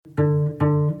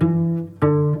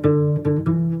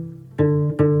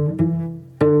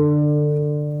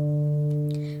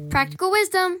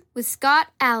with Scott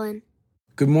Allen.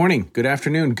 Good morning, good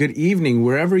afternoon, good evening,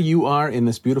 wherever you are in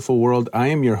this beautiful world. I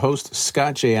am your host,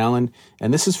 Scott J. Allen,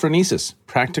 and this is Phronesis,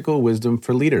 Practical Wisdom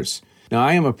for Leaders. Now,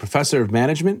 I am a professor of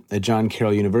management at John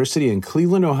Carroll University in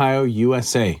Cleveland, Ohio,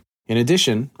 USA. In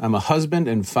addition, I'm a husband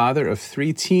and father of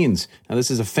 3 teens. Now, this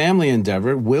is a family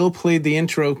endeavor. Will played the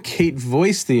intro, Kate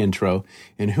voiced the intro,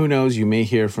 and who knows, you may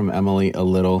hear from Emily a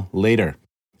little later.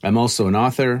 I'm also an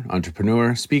author,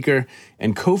 entrepreneur, speaker,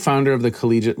 and co-founder of the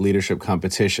Collegiate Leadership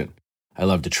Competition. I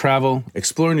love to travel,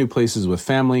 explore new places with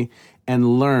family,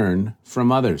 and learn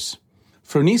from others.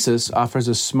 Phronesis offers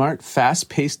a smart,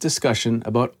 fast-paced discussion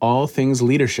about all things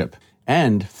leadership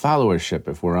and followership,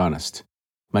 if we're honest.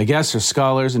 My guests are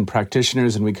scholars and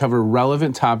practitioners, and we cover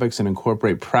relevant topics and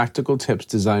incorporate practical tips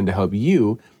designed to help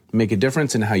you make a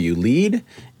difference in how you lead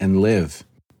and live.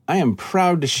 I am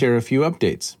proud to share a few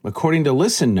updates. According to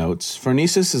Listen Notes,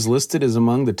 Phronesis is listed as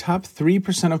among the top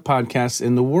 3% of podcasts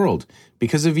in the world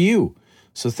because of you.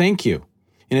 So thank you.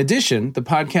 In addition, the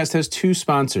podcast has 2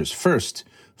 sponsors. First,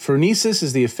 Phronesis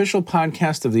is the official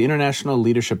podcast of the International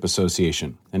Leadership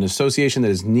Association, an association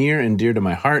that is near and dear to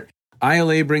my heart.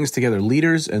 ILA brings together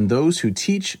leaders and those who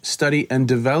teach, study, and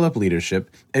develop leadership,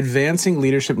 advancing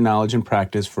leadership knowledge and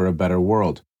practice for a better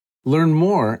world. Learn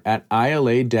more at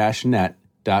ila-net.org.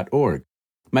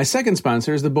 My second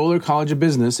sponsor is the Boler College of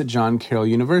Business at John Carroll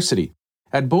University.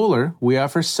 At Boler, we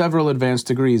offer several advanced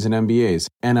degrees and MBAs,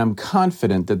 and I'm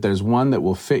confident that there's one that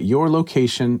will fit your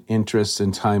location, interests,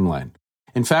 and timeline.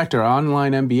 In fact, our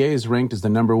online MBA is ranked as the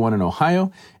number 1 in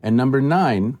Ohio and number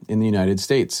 9 in the United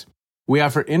States. We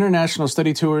offer international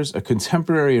study tours, a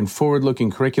contemporary and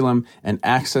forward-looking curriculum, and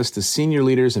access to senior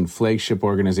leaders and flagship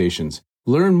organizations.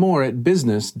 Learn more at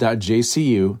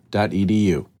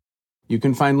business.jcu.edu. You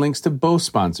can find links to both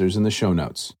sponsors in the show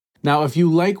notes. Now, if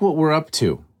you like what we're up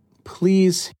to,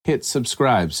 please hit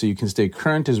subscribe so you can stay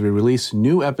current as we release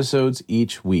new episodes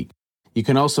each week. You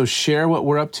can also share what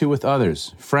we're up to with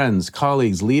others, friends,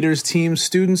 colleagues, leaders, teams,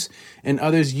 students, and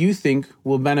others you think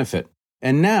will benefit.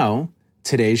 And now,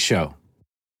 today's show.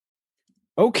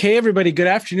 Okay, everybody, good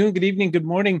afternoon, good evening, good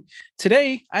morning.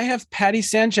 Today, I have Patty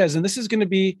Sanchez, and this is going to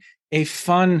be a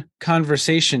fun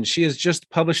conversation. She has just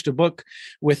published a book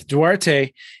with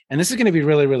Duarte, and this is going to be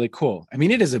really, really cool. I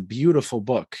mean, it is a beautiful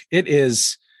book. It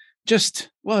is just,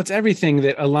 well, it's everything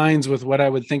that aligns with what I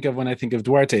would think of when I think of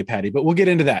Duarte, Patty, but we'll get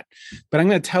into that. But I'm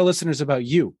going to tell listeners about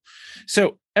you.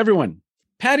 So everyone,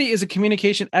 Patty is a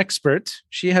communication expert.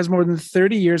 She has more than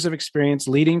 30 years of experience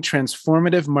leading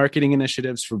transformative marketing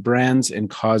initiatives for brands and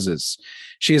causes.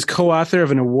 She is co-author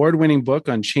of an award-winning book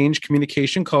on change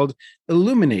communication called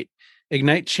Illuminate: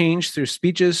 Ignite Change Through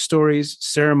Speeches, Stories,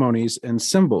 Ceremonies, and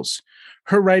Symbols.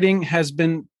 Her writing has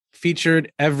been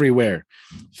featured everywhere: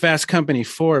 Fast Company,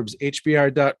 Forbes,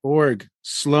 HBR.org,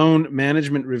 Sloan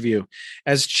Management Review.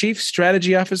 As Chief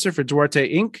Strategy Officer for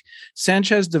Duarte Inc.,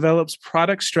 Sanchez develops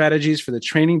product strategies for the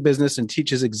training business and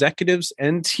teaches executives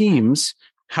and teams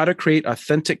how to create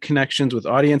authentic connections with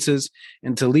audiences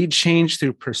and to lead change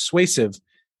through persuasive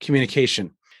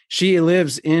communication. She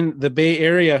lives in the Bay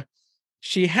Area.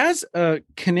 She has a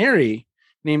canary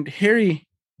named Harry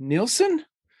Nilsson.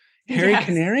 Harry Yes.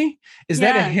 Canary? Is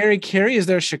that a Harry Carey? Is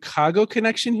there a Chicago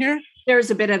connection here?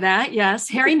 There's a bit of that, yes.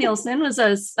 Harry Nilsson was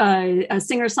a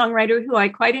singer-songwriter who I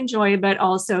quite enjoy, but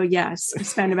also, yes,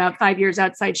 spent about 5 years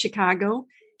outside Chicago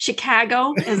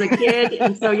as a kid.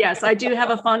 And so, yes, I do have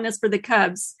a fondness for the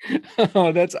Cubs.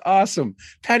 Oh, that's awesome.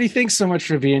 Patty, thanks so much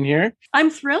for being here. I'm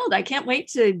thrilled. I can't wait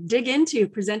to dig into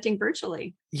presenting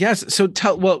virtually. Yes. So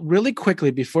really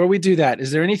quickly, before we do that,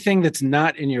 is there anything that's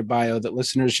not in your bio that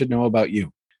listeners should know about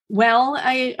you? Well,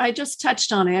 I just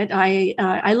touched on it.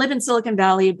 I live in Silicon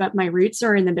Valley, but my roots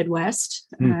are in the Midwest.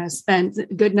 Spent a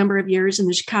good number of years in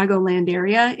the Chicagoland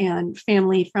area and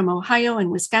family from Ohio and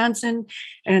Wisconsin.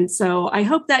 And so I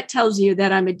hope that tells you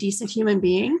that I'm a decent human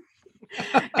being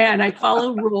and I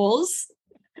follow rules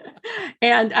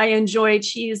and I enjoy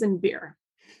cheese and beer.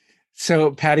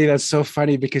 So, Patty, that's so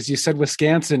funny because you said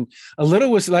Wisconsin. A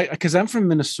little was like, because I'm from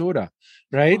Minnesota,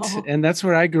 right? Oh. And that's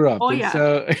where I grew up. Oh, and yeah.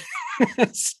 So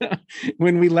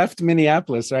when we left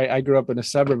Minneapolis, right, I grew up in a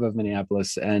suburb of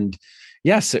Minneapolis. And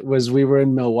yes, we were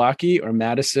in Milwaukee or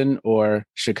Madison or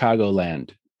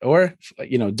Chicagoland or,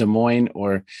 Des Moines,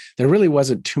 or there really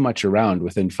wasn't too much around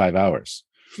within 5 hours.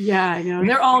 Yeah, I know.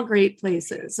 They're all great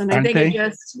places. And I think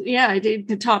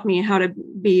it taught me how to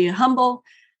be humble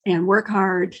and work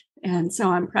hard. And so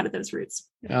I'm proud of those roots.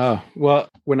 Oh, well,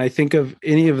 when I think of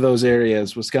any of those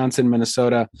areas, Wisconsin,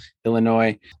 Minnesota,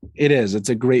 Illinois, it's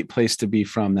a great place to be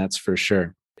from. That's for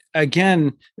sure.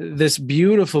 again, this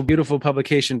beautiful, beautiful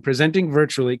publication, Presenting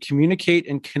Virtually, Communicate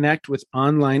and Connect with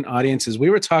Online Audiences. We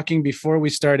were talking before we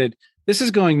started. This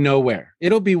is going nowhere.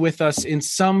 It'll be with us in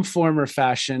some form or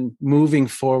fashion moving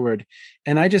forward.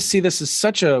 And I just see this as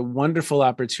such a wonderful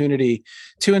opportunity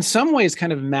to, in some ways,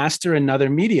 kind of master another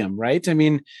medium, right? I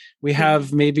mean, we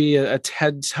have maybe a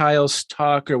TED Tiles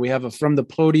talk, or we have a From the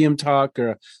Podium talk,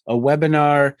 or a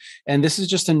webinar. And this is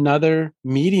just another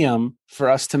medium for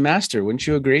us to master. Wouldn't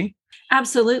you agree?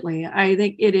 Absolutely. I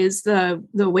think it is the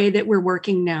way that we're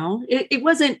working now. It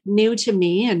wasn't new to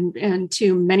me and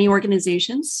to many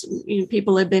organizations.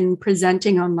 People have been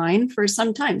presenting online for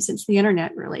some time, since the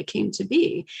internet really came to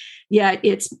be. Yet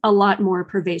it's a lot more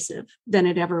pervasive than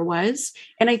it ever was.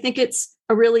 And I think it's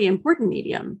a really important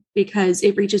medium because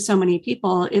it reaches so many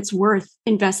people. It's worth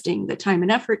investing the time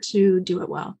and effort to do it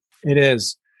well. It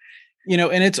is.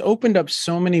 And it's opened up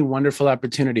so many wonderful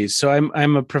opportunities. So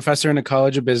I'm a professor in a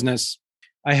college of business.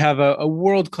 I have a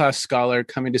world-class scholar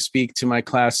coming to speak to my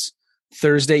class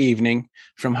Thursday evening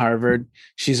from Harvard.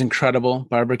 She's incredible,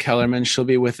 Barbara Kellerman. She'll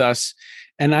be with us.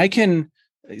 And I can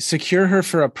secure her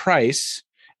for a price,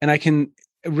 and I can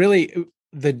really,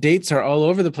 the dates are all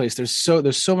over the place. There's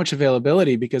so much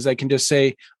availability because I can just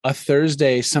say a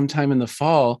Thursday sometime in the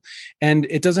fall, and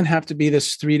it doesn't have to be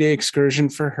this 3-day excursion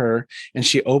for her. And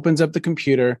she opens up the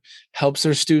computer, helps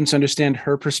her students understand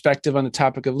her perspective on the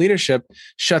topic of leadership,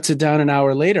 shuts it down an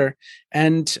hour later.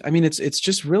 And I mean, it's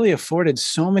just really afforded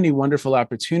so many wonderful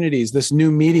opportunities, this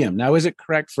new medium. Now, is it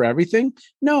correct for everything?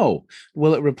 No.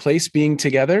 Will it replace being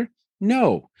together?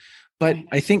 No. But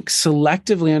I think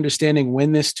selectively understanding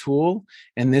when this tool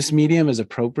and this medium is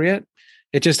appropriate,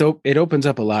 it opens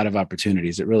up a lot of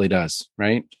opportunities. It really does,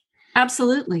 right?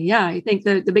 Absolutely. Yeah. I think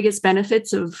the biggest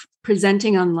benefits of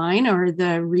presenting online are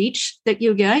the reach that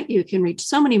you get. You can reach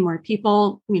so many more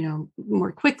people,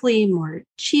 more quickly, more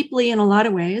cheaply in a lot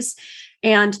of ways,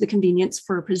 and the convenience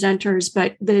for presenters.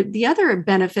 But the other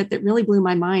benefit that really blew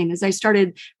my mind as I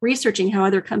started researching how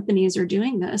other companies are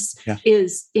doing this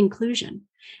is inclusion.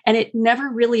 And it never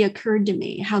really occurred to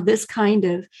me how this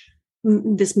medium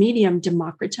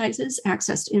democratizes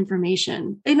access to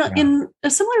information in a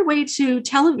similar way to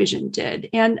television did.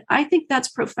 And I think that's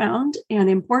profound and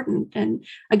important and,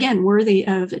 again, worthy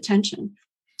of attention.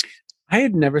 I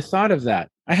had never thought of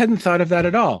that. I hadn't thought of that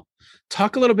at all.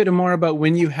 Talk a little bit more about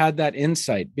when you had that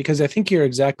insight, because I think you're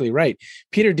exactly right.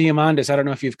 Peter Diamandis, I don't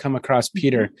know if you've come across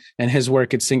Peter and his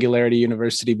work at Singularity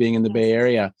University being in the Bay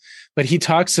Area, but he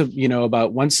talks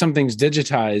about once something's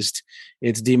digitized,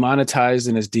 it's demonetized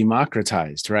and it's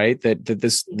democratized, right?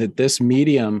 That this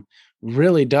medium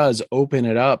really does open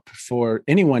it up for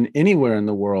anyone anywhere in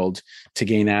the world to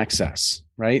gain access,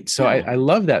 right? So I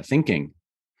love that thinking.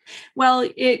 Well,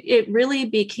 it really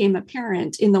became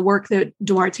apparent in the work that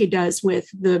Duarte does with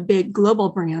the big global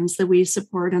brands that we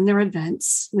support on their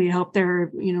events. We help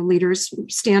their leaders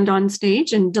stand on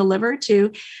stage and deliver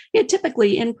to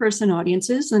typically in-person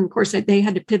audiences. And of course, they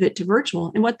had to pivot to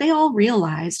virtual. And what they all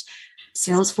realized,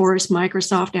 Salesforce,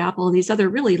 Microsoft, Apple, these other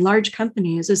really large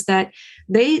companies, is that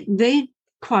they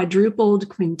quadrupled,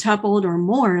 quintupled, or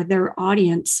more their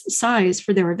audience size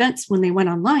for their events when they went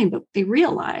online. But they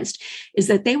realized is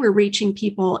that they were reaching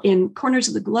people in corners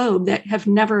of the globe that have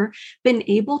never been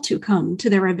able to come to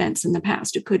their events in the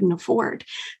past, who couldn't afford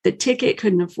the ticket,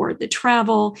 couldn't afford the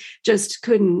travel, just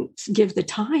couldn't give the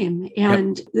time.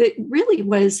 And it really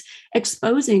was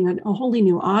exposing a wholly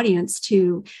new audience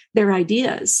to their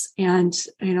ideas. And,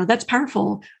 that's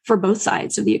powerful for both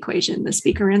sides of the equation, the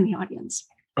speaker and the audience.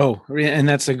 Oh, and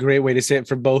that's a great way to say it,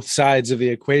 for both sides of the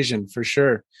equation, for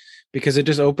sure, because it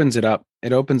just opens it up.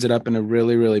 It opens it up in a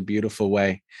really, really beautiful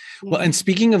way. Yeah. Well, and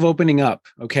speaking of opening up,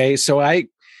 okay, so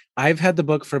I've had the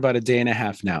book for about a day and a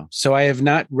half now, so I have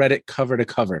not read it cover to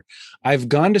cover. I've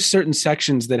gone to certain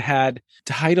sections that had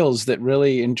titles that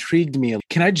really intrigued me.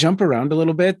 Can I jump around a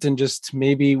little bit and just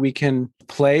maybe we can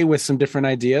play with some different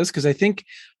ideas? Because I think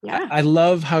I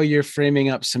love how you're framing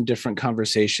up some different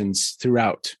conversations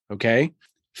throughout, okay?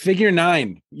 Figure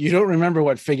 9. You don't remember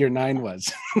what figure 9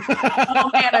 was. Oh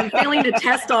man, I'm failing the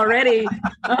test already.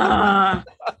 I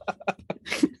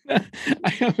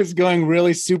was going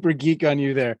really super geek on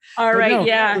you there. All right,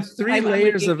 the 3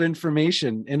 layers of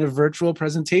information in a virtual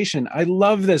presentation. I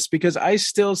love this because I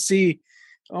still see,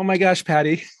 oh my gosh,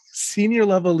 Patty, senior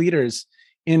level leaders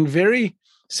in very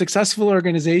successful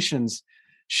organizations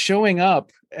showing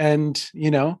up and,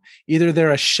 either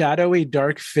they're a shadowy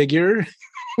dark figure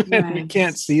and we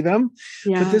can't see them.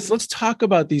 Yeah. But let's talk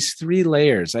about these 3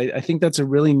 layers. I think that's a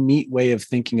really neat way of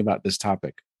thinking about this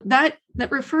topic. That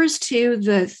refers to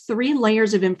the 3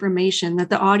 layers of information that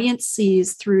the audience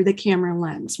sees through the camera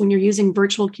lens. When you're using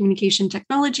virtual communication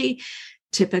technology,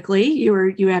 typically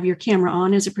you have your camera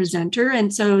on as a presenter,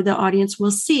 and so the audience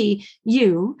will see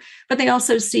you, but they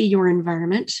also see your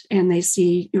environment and they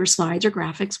see your slides or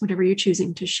graphics, whatever you're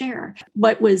choosing to share.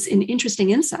 What was an interesting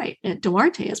insight at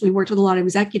Duarte, as we worked with a lot of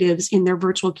executives in their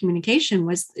virtual communication,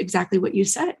 was exactly what you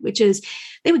said, which is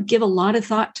they would give a lot of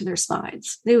thought to their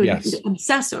slides. They would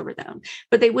obsess over them,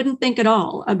 but they wouldn't think at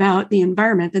all about the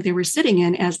environment that they were sitting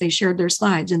in as they shared their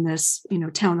slides in this,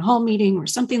 town hall meeting or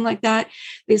something like that.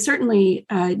 They certainly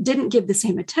didn't give the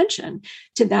same attention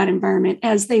to that environment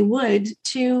as they would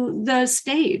to the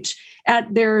stage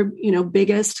at their,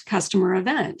 biggest customer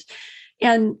event.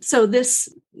 And so this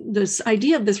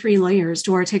idea of the 3 layers,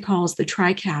 Duarte calls the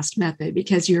TriCast method,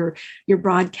 because you're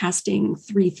broadcasting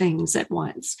 3 things at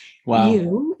once. Wow.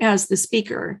 You as the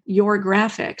speaker, your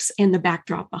graphics, and the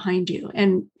backdrop behind you.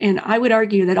 And I would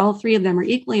argue that all 3 of them are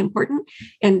equally important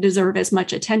and deserve as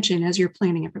much attention as you're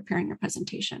planning and preparing your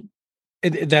presentation.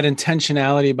 That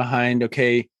intentionality behind,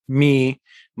 me,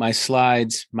 my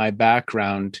slides, my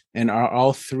background, and are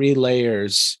all 3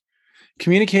 layers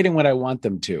communicating what I want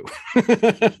them to.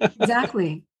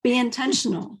 Exactly. Be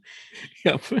intentional.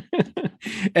 Yep.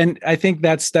 And I think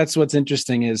that's what's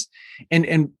interesting is,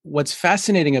 and what's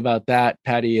fascinating about that,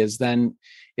 Patty, is then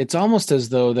it's almost as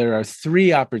though there are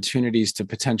 3 opportunities to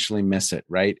potentially miss it,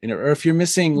 right? Or if you're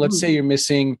missing, let's say you're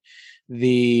missing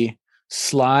the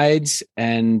slides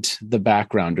and the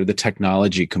background or the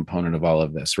technology component of all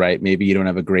of this, right? Maybe you don't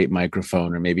have a great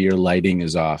microphone, or maybe your lighting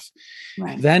is off.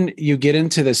 Right. Then you get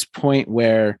into this point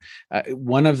where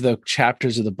one of the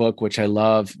chapters of the book, which I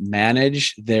love,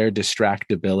 manage their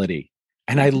distractibility.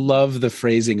 And I love the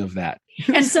phrasing of that.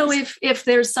 And so if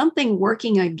there's something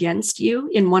working against you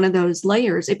in one of those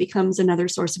layers, it becomes another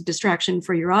source of distraction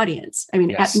for your audience. I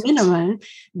mean, At minimum,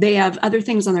 they have other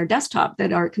things on their desktop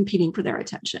that are competing for their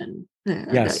attention.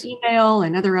 The email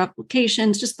and other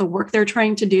applications, just the work they're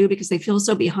trying to do because they feel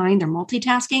so behind. They're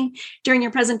multitasking during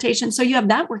your presentation. So you have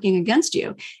that working against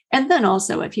you. And then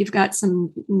also, if you've got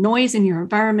some noise in your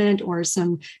environment or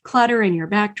some clutter in your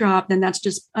backdrop, then that's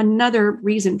just another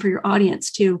reason for your audience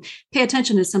to pay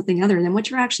attention to something other than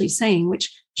what you're actually saying,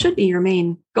 which should be your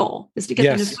main goal, is to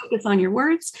get them to focus on your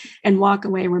words and walk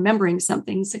away remembering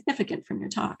something significant from your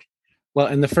talk. Well,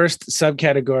 and the first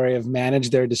subcategory of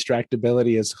manage their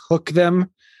distractibility is hook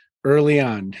them early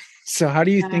on. So how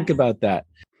do you think about that?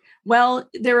 Well,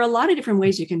 there are a lot of different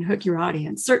ways you can hook your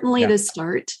audience. Certainly to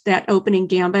start, that opening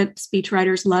gambit,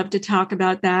 speechwriters love to talk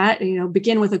about that.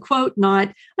 Begin with a quote,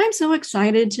 not, I'm so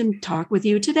excited to talk with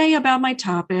you today about my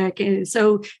topic. And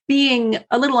so being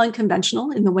a little unconventional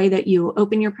in the way that you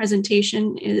open your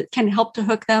presentation can help to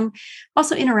hook them.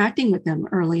 Also interacting with them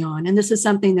early on. And this is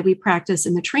something that we practice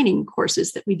in the training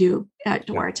courses that we do at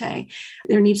Duarte.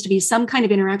 There needs to be some kind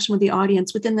of interaction with the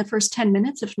audience within the first 10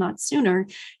 minutes, if not sooner,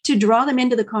 to draw them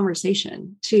into the conversation,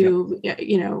 to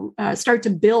start to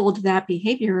build that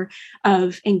behavior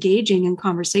of engaging in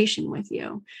conversation with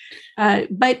you.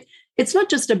 But it's not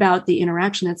just about the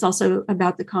interaction, it's also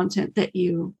about the content that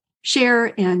you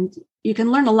share. And you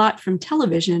can learn a lot from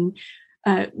television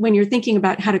when you're thinking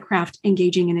about how to craft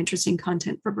engaging and interesting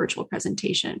content for virtual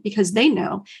presentation, because they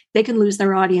know they can lose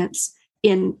their audience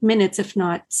in minutes, if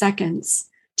not seconds,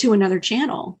 to another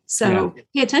channel. So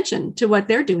pay attention to what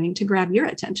they're doing to grab your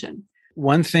attention.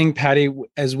 One thing, Patty,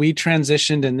 as we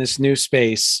transitioned in this new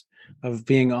space of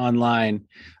being online,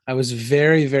 I was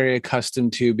very, very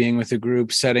accustomed to being with a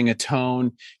group, setting a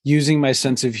tone, using my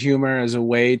sense of humor as a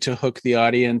way to hook the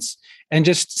audience and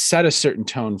just set a certain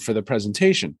tone for the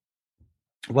presentation.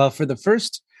 Well, for the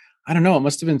first, it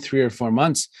must have been 3 or 4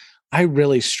 months, I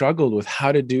really struggled with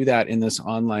how to do that in this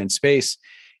online space.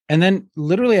 And then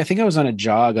literally, I think I was on a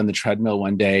jog on the treadmill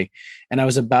one day, and I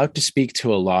was about to speak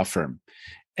to a law firm.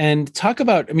 And talk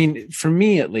about, for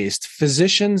me at least,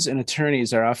 physicians and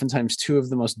attorneys are oftentimes 2 of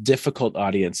the most difficult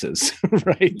audiences,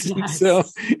 right? Yes. So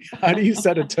how do you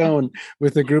set a tone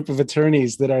with a group of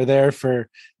attorneys that are there for,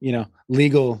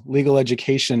 legal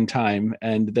education time,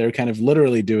 and they're kind of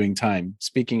literally doing time,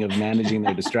 speaking of managing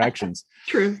their distractions?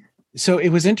 True. So it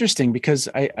was interesting because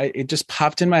it just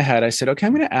popped in my head. I said, okay,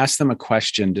 I'm going to ask them a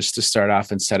question just to start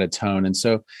off and set a tone. And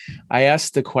so I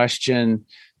asked the question,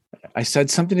 I said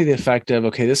something to the effect of,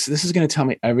 okay, this is going to tell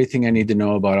me everything I need to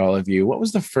know about all of you. What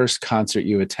was the first concert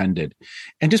you attended?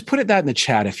 And just put that in the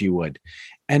chat if you would.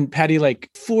 And Patty, like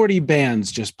 40 bands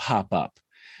just pop up,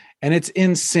 and it's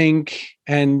NSYNC,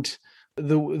 and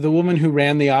the woman who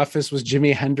ran the office was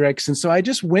Jimi Hendrix. And so I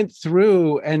just went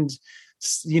through, and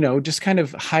just kind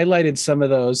of highlighted some of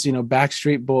those,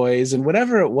 Backstreet Boys and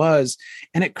whatever it was.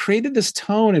 And it created this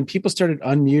tone, and people started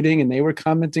unmuting and they were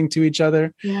commenting to each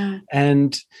other. Yeah.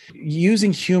 And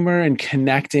using humor and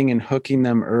connecting and hooking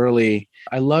them early.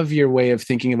 I love your way of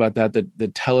thinking about that the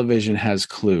television has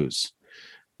clues,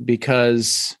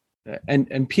 because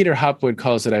and Peter Hopwood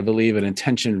calls it, I believe, an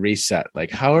intention reset.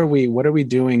 Like, what are we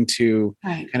doing to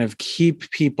kind of keep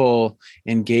people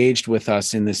engaged with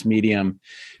us in this medium?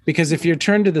 Because if you're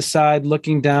turned to the side,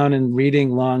 looking down and reading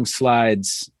long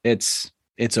slides, it's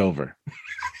over.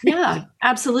 Yeah,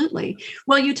 absolutely.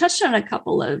 Well, you touched on a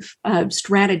couple of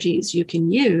strategies you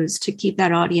can use to keep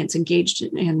that audience engaged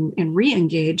and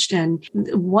re-engaged. And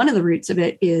one of the roots of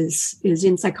it is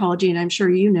in psychology, and I'm sure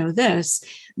you know this,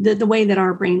 the way that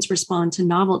our brains respond to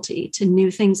novelty, to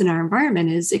new things in our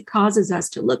environment, is it causes us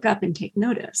to look up and take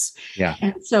notice. Yeah.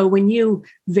 And so when you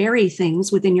vary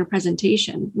things within your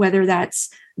presentation, whether that's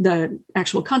the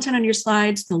actual content on your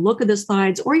slides, the look of the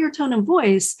slides, or your tone of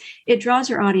voice, it draws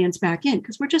your audience back in,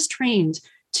 because we're just trained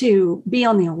to be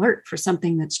on the alert for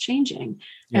something that's changing.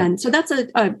 Yeah. And so that's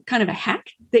a kind of a hack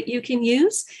that you can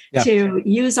use to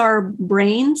use our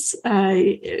brains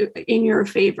in your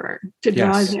favor to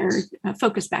draw their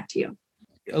focus back to you.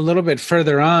 A little bit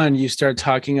further on, you start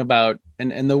talking about,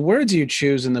 and the words you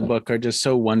choose in the book are just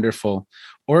so wonderful.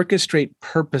 Orchestrate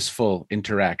purposeful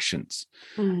interactions.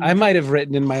 I might have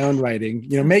written in my own writing,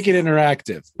 make it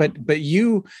interactive, but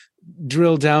you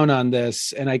drill down on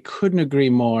this, and I couldn't agree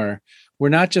more. We're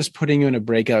not just putting you in a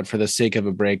breakout for the sake of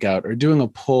a breakout or doing a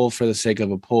poll for the sake of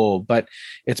a poll, but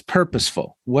it's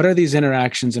purposeful. What are these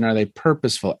interactions, and are they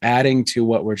purposeful, adding to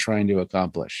what we're trying to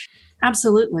accomplish?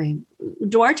 Absolutely.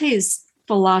 Duarte's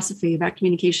philosophy about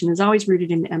communication is always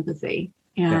rooted in empathy.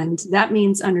 And that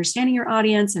means understanding your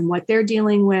audience and what they're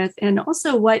dealing with, and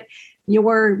also what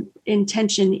your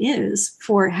intention is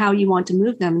for how you want to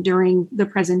move them during the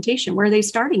presentation. Where are they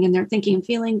starting in their thinking and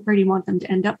feeling? Where do you want them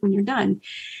to end up when you're done?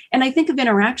 And I think of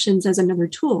interactions as another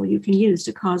tool you can use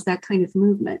to cause that kind of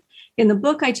movement. In the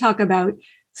book, I talk about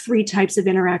 3 types of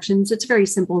interactions. It's a very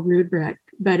simple rubric,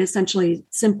 but essentially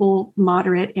simple,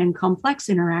 moderate, and complex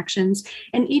interactions.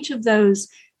 And each of those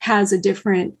has a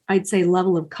different, I'd say,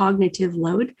 level of cognitive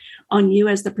load on you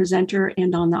as the presenter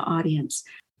and on the audience.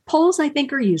 Polls, I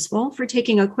think, are useful for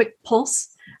taking a quick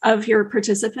pulse of your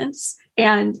participants.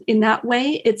 And in that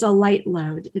way, it's a light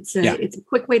load. It's a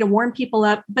quick way to warm people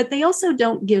up, but they also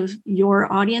don't give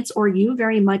your audience or you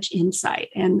very much insight.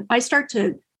 And I start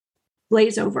to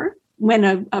glaze over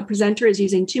when a presenter is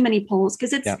using too many polls,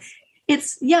 because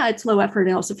it's low effort.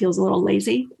 It also feels a little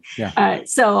lazy.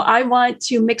 So I want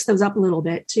to mix those up a little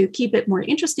bit to keep it more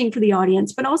interesting for the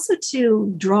audience, but also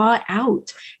to draw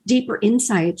out deeper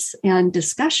insights and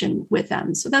discussion with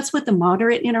them. So that's what the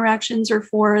moderate interactions are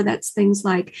for. That's things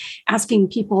like asking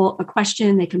people a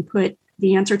question they can put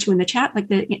the answer to in the chat, like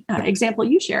the example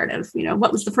you shared of,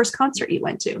 what was the first concert you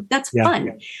went to? That's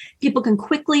fun. People can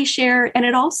quickly share. And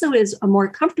it also is a more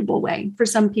comfortable way for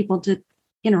some people to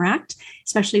interact,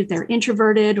 especially if they're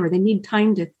introverted or they need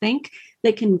time to think.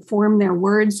 They can form their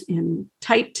words in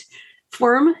typed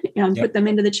form and put them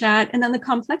into the chat. And then the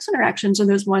complex interactions are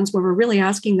those ones where we're really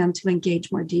asking them to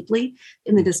engage more deeply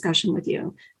in the discussion with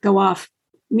you. Go off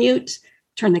mute,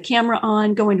 turn the camera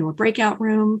on, go into a breakout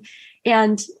room.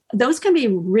 And those can be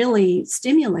really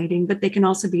stimulating, but they can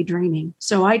also be draining.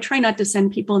 So I try not to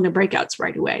send people into breakouts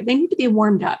right away. They need to be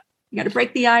warmed up. You got to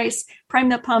break the ice, prime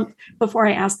the pump before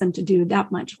I ask them to do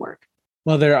that much work.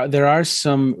 Well, there are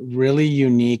some really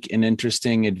unique and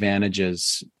interesting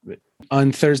advantages.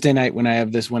 On Thursday night, when I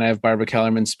have Barbara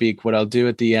Kellerman speak, what I'll do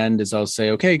at the end is I'll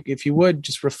say, okay, if you would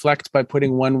just reflect by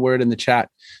putting one word in the chat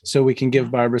so we can give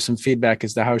Barbara some feedback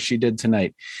as to how she did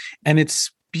tonight. And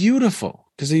it's beautiful,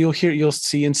 because you'll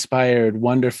see inspired,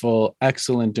 wonderful,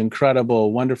 excellent,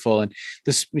 incredible, wonderful. And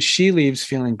she leaves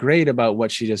feeling great about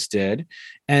what she just did.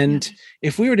 And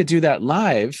if we were to do that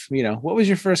live, what was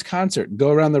your first concert?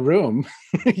 Go around the room.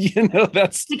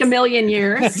 That's like a million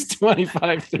years. That's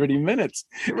 25, 30 minutes.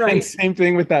 Right. And same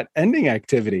thing with that ending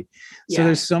activity. So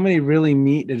there's so many really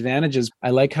neat advantages.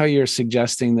 I like how you're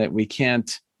suggesting that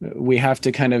we have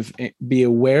to kind of be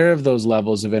aware of those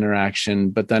levels of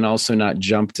interaction, but then also not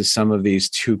jump to some of these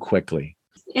too quickly.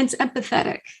 It's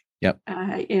empathetic. Yep.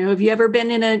 Have you ever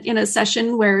been in a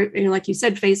session where, like you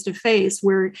said, face to face,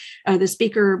 where the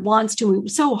speaker wants to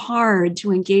so hard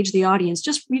to engage the audience?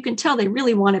 Just you can tell they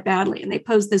really want it badly, and they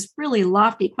pose this really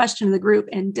lofty question to the group,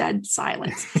 and dead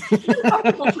silence. It's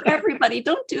uncomfortable for everybody.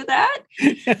 Don't do that.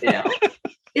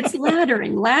 It's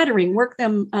laddering. Work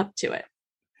them up to it.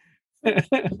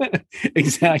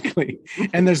 Exactly.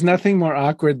 And there's nothing more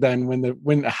awkward than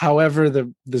when however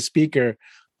the speaker,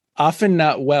 often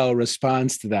not well,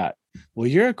 responds to that. Well,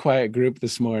 you're a quiet group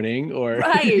this morning, or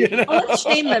right. Well, let's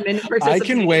shame them in participating. I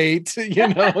can wait,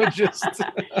 just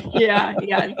yeah,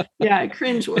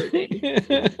 cringeworthy.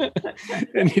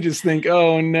 And you just think,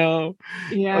 oh no.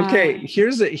 Yeah. Okay,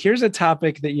 here's a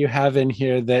topic that you have in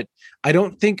here that I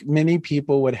don't think many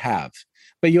people would have.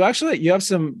 But you have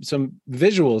some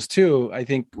visuals too, I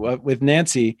think, with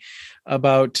Nancy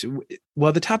about,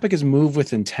 the topic is move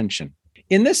with intention.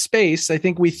 In this space, I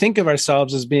think we think of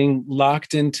ourselves as being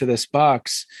locked into this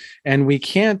box and we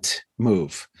can't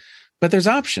move, but there's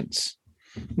options.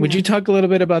 Would you talk a little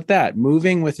bit about that,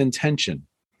 moving with intention?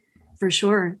 For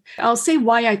sure. I'll say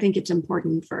why I think it's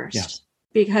important first. Yeah.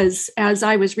 Because as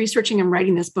I was researching and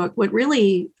writing this book, what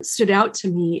really stood out to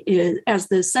me is as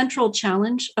the central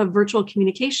challenge of virtual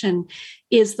communication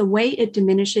is the way it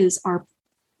diminishes our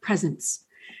presence.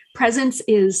 Presence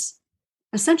is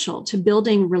essential to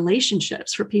building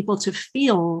relationships for people to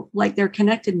feel like they're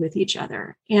connected with each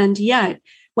other. And yet,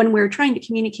 when we're trying to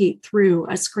communicate through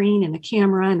a screen and a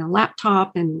camera and a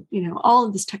laptop and all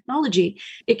of this technology,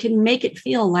 it can make it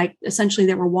feel like essentially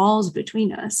there were walls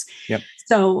between us. Yep.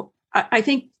 So I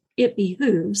think it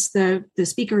behooves the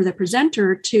speaker, the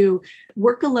presenter, to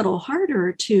work a little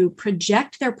harder to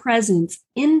project their presence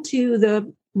into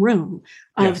the room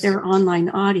of their online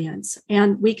audience.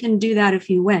 And we can do that a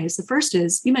few ways. The first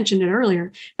is, you mentioned it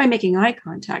earlier, by making eye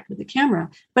contact with the camera,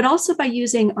 but also by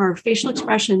using our facial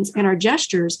expressions and our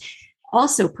gestures,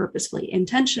 also purposefully,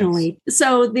 intentionally. Yes.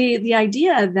 So the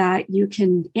idea that you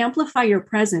can amplify your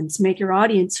presence, make your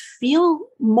audience feel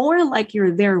more like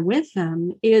you're there with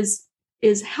them is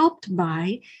helped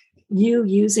by you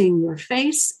using your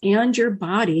face and your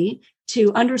body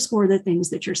to underscore the things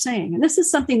that you're saying. And this is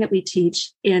something that we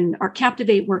teach in our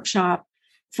Captivate workshop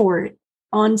for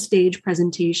on-stage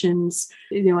presentations.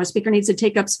 A speaker needs to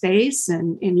take up space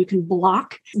and you can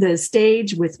block the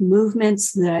stage with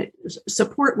movements that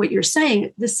support what you're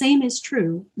saying. The same is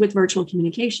true with virtual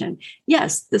communication.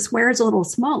 Yes, the square is a little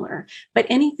smaller, but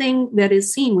anything that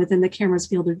is seen within the camera's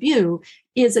field of view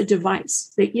is a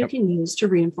device that you can use to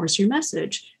reinforce your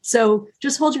message. So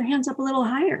just hold your hands up a little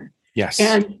higher. Yes.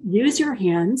 And use your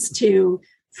hands to,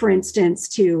 for instance,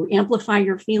 to amplify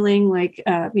your feeling, like,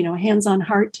 hands on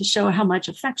heart to show how much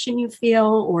affection you feel,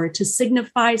 or to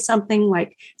signify something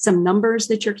like some numbers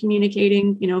that you're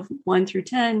communicating, 1 through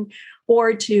 10,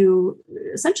 or to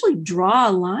essentially draw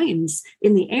lines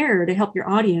in the air to help your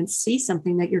audience see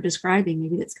something that you're describing.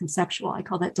 Maybe that's conceptual. I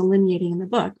call that delineating in the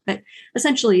book, but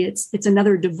essentially it's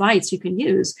another device you can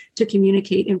use to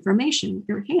communicate information,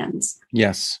 your hands.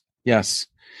 Yes. Yes.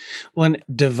 Well, and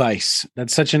device,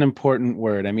 that's such an important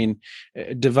word. I mean,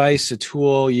 a device, a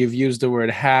tool, you've used the word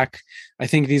hack. I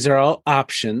think these are all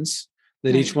options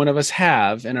that each one of us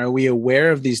have. And are we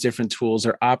aware of these different tools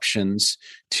or options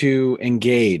to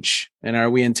engage? And are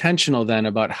we intentional then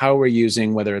about how we're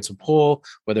using, whether it's a poll,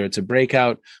 whether it's a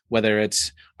breakout, whether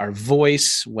it's our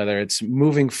voice, whether it's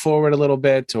moving forward a little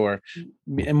bit, or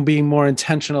being more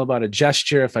intentional about a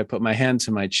gesture. If I put my hand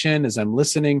to my chin as I'm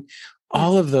listening,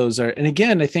 all of those are, and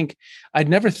again, I think I'd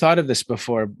never thought of this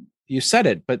before. You said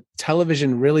it, but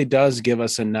television really does give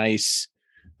us a nice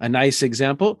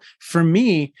example. For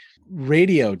me,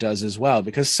 radio does as well,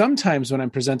 because sometimes when I'm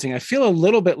presenting, I feel a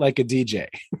little bit like a DJ,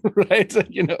 right?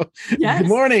 Good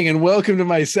morning and welcome to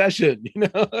my session.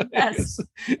 Yes.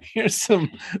 Here's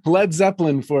some Led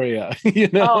Zeppelin for you.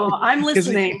 Oh, I'm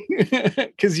listening.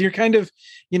 Because you're kind of,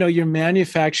 you're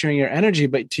manufacturing your energy,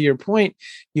 but to your point,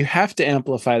 you have to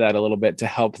amplify that a little bit to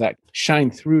help that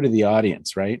shine through to the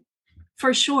audience, right?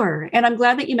 For sure. And I'm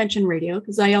glad that you mentioned radio,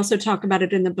 because I also talk about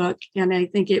it in the book. And I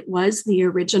think it was the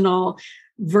original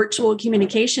virtual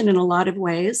communication in a lot of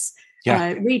ways,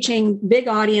 reaching big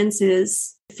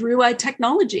audiences through a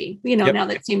technology, now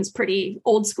that seems pretty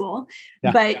old school,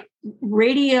 but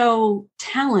radio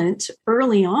talent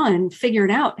early on figured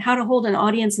out how to hold an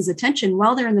audience's attention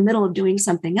while they're in the middle of doing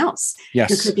something else. Yes.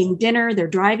 They're cooking dinner, they're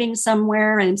driving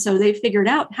somewhere. And so they figured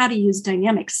out how to use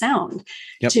dynamic sound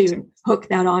to hook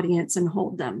that audience and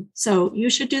hold them. So you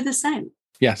should do the same.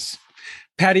 Yes.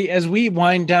 Patty, as we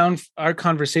wind down our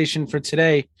conversation for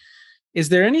today, is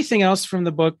there anything else from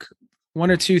the book,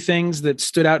 one or two things that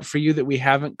stood out for you that we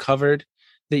haven't covered,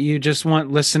 that you just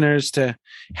want listeners to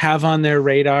have on their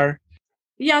radar?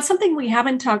 Yeah, something we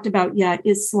haven't talked about yet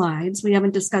is slides. We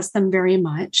haven't discussed them very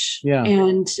much. Yeah.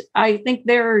 And I think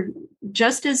they're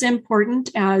just as important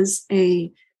as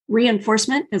a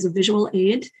reinforcement, as a visual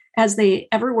aid, as they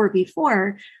ever were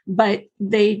before, but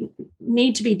they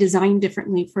need to be designed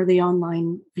differently for the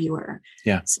online viewer.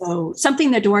 Yeah. So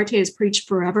something that Duarte has preached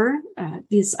forever,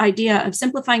 this idea of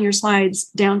simplifying your slides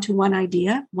down to one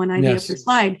idea Yes. per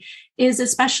slide, is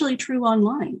especially true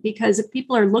online, because if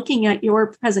people are looking at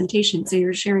your presentation, say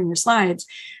you're sharing your slides,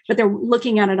 but they're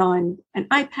looking at it on an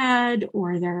iPad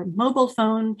or their mobile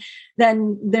phone,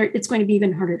 then it's going to be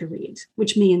even harder to read,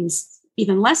 which means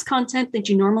even less content that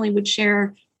you normally would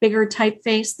share, bigger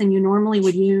typeface than you normally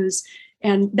would use,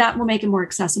 and that will make it more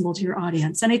accessible to your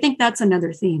audience. And I think that's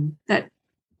another theme that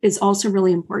is also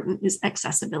really important, is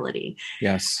accessibility.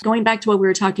 Yes. Going back to what we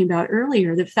were talking about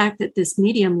earlier, the fact that this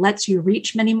medium lets you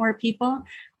reach many more people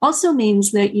also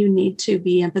means that you need to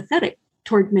be empathetic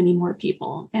toward many more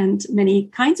people and many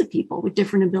kinds of people with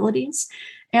different abilities.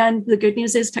 And the good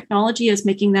news is technology is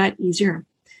making that easier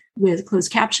with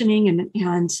closed captioning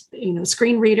and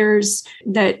screen readers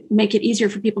that make it easier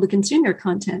for people to consume your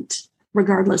content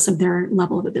regardless of their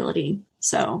level of ability.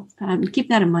 So keep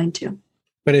that in mind too.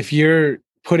 But if you're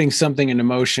putting something into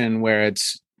motion where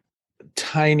it's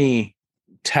tiny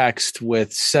text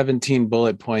with 17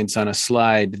 bullet points on a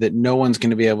slide that no one's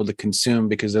going to be able to consume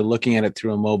because they're looking at it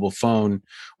through a mobile phone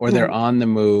or they're on the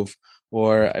move,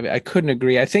 or I couldn't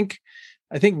agree. I think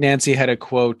Nancy had a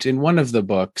quote in one of the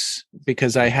books,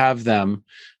 because I have them,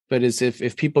 but is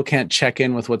if people can't check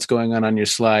in with what's going on your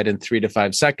slide in 3 to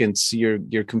 5 seconds,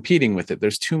 you're competing with it.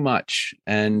 There's too much.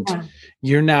 And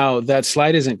you're now, that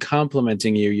slide isn't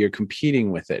complimenting you, you're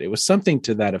competing with it. It was something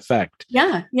to that effect.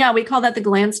 Yeah. We call that the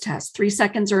glance test, 3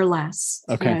 seconds or less.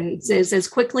 Okay. It's as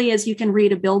quickly as you can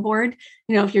read a billboard.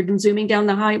 If you're zooming down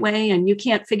the highway and you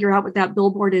can't figure out what that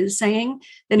billboard is saying,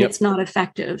 then it's not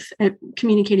effective at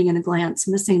communicating in a glance.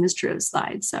 And the same is true of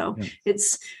slides. So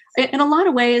it's, in a lot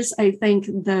of ways, I think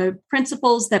the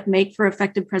principles that make for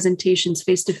effective presentations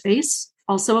face-to-face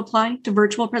also apply to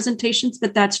virtual presentations,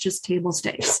 but that's just table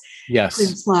stakes. Yes. Clear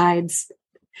slides,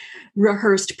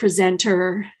 rehearsed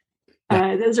presenter.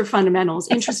 Those are fundamentals.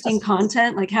 Interesting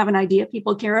content, like have an idea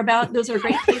people care about. Those are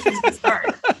great places to start.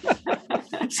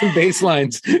 Some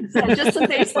baselines. Just some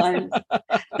baselines.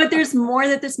 But there's more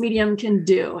that this medium can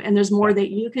do, and there's more that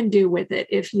you can do with it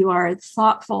if you are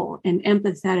thoughtful and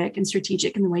empathetic and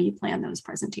strategic in the way you plan those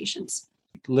presentations.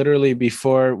 Literally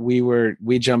before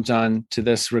we jumped on to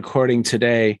this recording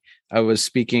today, I was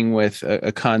speaking with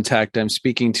a contact. I'm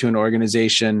speaking to an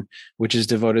organization which is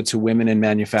devoted to women in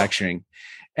manufacturing.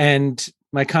 And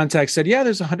my contact said,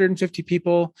 there's 150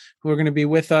 people who are going to be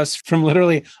with us from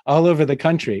literally all over the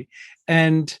country.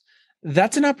 And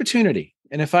that's an opportunity.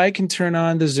 And if I can turn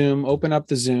on the Zoom, open up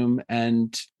the Zoom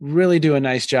and really do a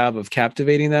nice job of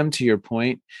captivating them, to your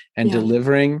point, and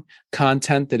delivering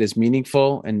content that is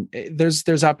meaningful, and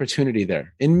there's opportunity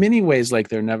there in many ways like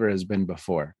there never has been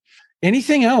before.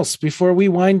 Anything else before we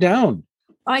wind down?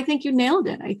 I think you nailed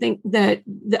it. I think that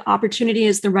the opportunity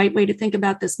is the right way to think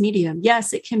about this medium.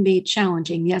 Yes, it can be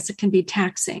challenging. Yes, it can be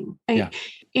taxing.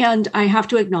 And I have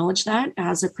to acknowledge that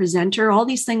as a presenter, all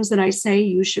these things that I say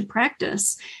you should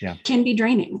practice can be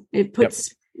draining. It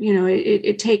puts,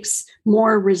 it takes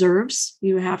more reserves.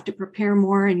 You have to prepare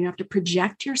more and you have to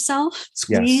project yourself,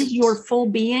 squeeze your full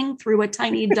being through a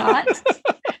tiny dot.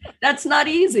 That's not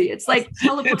easy. It's like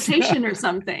teleportation or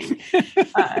something.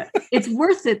 It's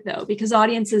worth it, though, because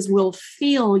audiences will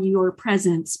feel your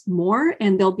presence more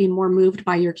and they'll be more moved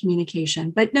by your communication.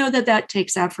 But know that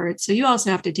takes effort. So you also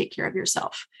have to take care of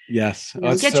yourself. Yes.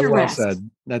 Get your rest. Said.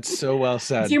 That's so well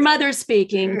said. It's your mother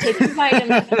speaking. Take your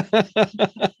vitamins.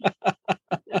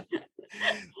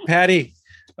 Patty,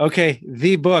 okay,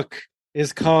 the book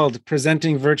is called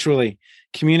Presenting Virtually: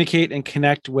 Communicate and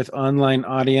Connect with Online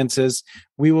Audiences.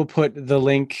 We will put the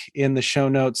link in the show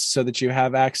notes so that you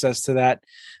have access to that.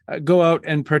 Go out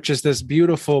and purchase this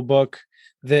beautiful book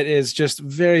that is just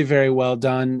very, very well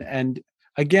done. And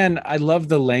again, I love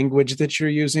the language that you're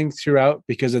using throughout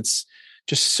because it's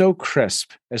just so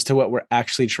crisp as to what we're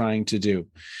actually trying to do.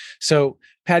 So,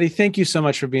 Patty, thank you so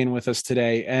much for being with us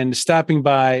today and stopping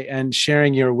by and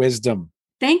sharing your wisdom.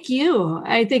 Thank you.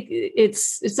 I think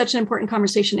it's such an important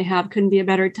conversation to have. Couldn't be a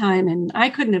better time. And I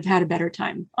couldn't have had a better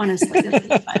time, honestly.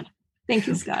 Thank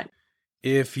you, Scott.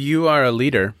 If you are a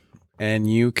leader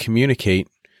and you communicate,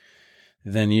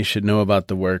 then you should know about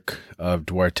the work of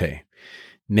Duarte.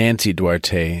 Nancy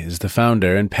Duarte is the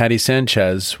founder, and Patty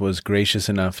Sanchez was gracious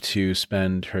enough to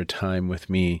spend her time with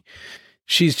me.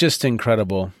 She's just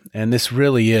incredible, and this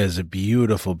really is a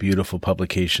beautiful, beautiful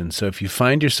publication. So if you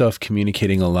find yourself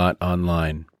communicating a lot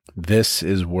online, this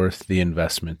is worth the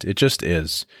investment. It just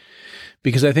is.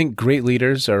 Because I think great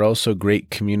leaders are also great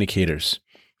communicators.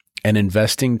 And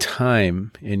investing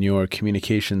time in your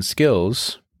communication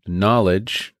skills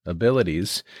knowledge,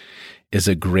 abilities, is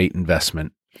a great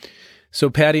investment. So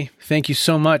Patty, thank you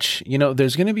so much.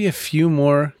 There's going to be a few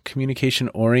more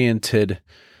communication-oriented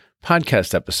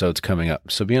podcast episodes coming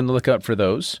up, so be on the lookout for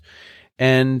those.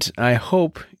 And I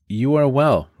hope you are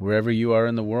well wherever you are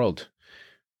in the world.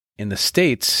 In the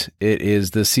States, it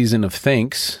is the season of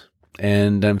thanks,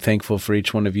 and I'm thankful for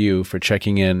each one of you for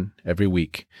checking in every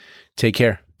week. Take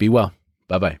care. Be well.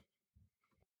 Bye-bye.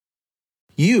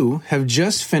 You have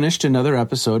just finished another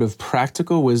episode of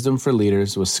Practical Wisdom for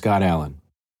Leaders with Scott Allen.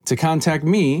 To contact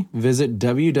me, visit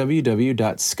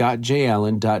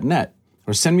www.scottjallen.net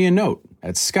or send me a note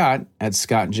at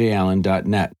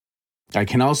scott@scottjallen.net. I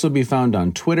can also be found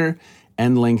on Twitter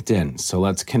and LinkedIn, so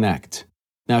let's connect.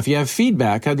 Now, if you have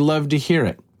feedback, I'd love to hear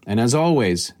it. And as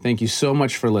always, thank you so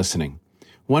much for listening.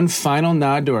 One final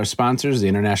nod to our sponsors, the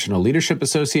International Leadership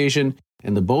Association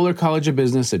and the Boler College of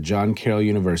Business at John Carroll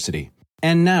University.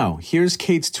 And now, here's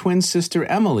Kate's twin sister,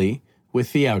 Emily,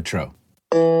 with the outro.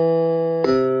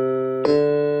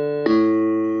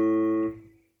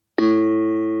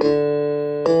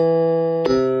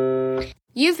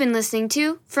 You've been listening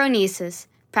to Phronesis,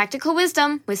 Practical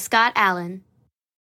Wisdom with Scott Allen.